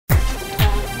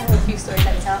few stories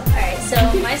I can tell. Alright, so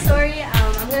my story,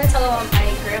 I'm going to tell about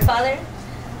my grandfather.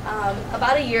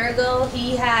 About a year ago,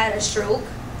 he had a stroke.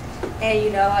 And,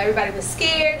 you know, everybody was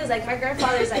scared because, like, my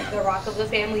grandfather is, like, the rock of the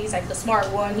family. He's, like, the smart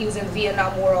one. He was in the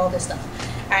Vietnam War, all this stuff.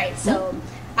 Alright, so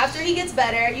after he gets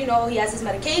better, you know, he has his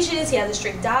medications. He has a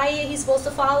strict diet he's supposed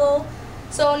to follow.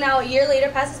 So now a year later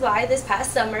passes by, this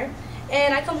past summer.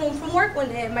 And I come home from work one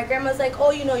day, and my grandma's like,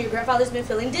 oh, you know, your grandfather's been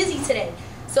feeling dizzy today.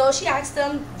 So she asked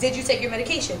him, did you take your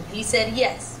medication? He said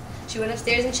yes. She went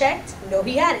upstairs and checked. No,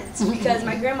 he hadn't. Because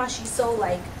my grandma, she's so,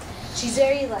 like, she's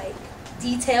very, like,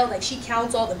 detailed. Like, she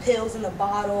counts all the pills in the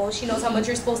bottle. She knows how much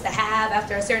you're supposed to have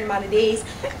after a certain amount of days.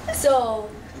 So,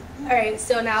 all right,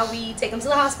 so now we take him to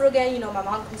the hospital again. You know, my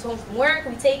mom comes home from work.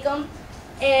 We take him,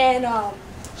 and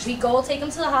we go take him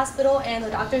to the hospital, and the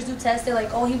doctors do tests. They're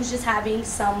like, oh, he was just having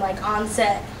some, like,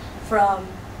 onset from,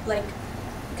 like,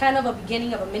 kind of a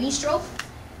beginning of a mini stroke.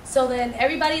 So then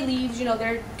everybody leaves, you know,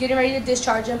 they're getting ready to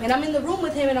discharge him, and I'm in the room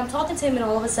with him, and I'm talking to him, and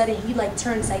all of a sudden he, like,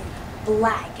 turns, like,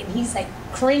 black, and he's, like,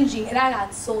 cringing, and I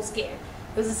got so scared.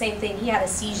 It was the same thing. He had a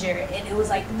seizure, and it was,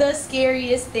 like, the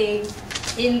scariest thing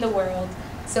in the world.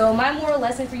 So my moral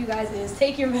lesson for you guys is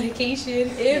take your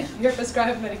medication if you're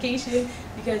prescribed medication,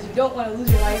 because you don't want to lose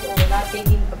your life over not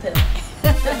taking a pill.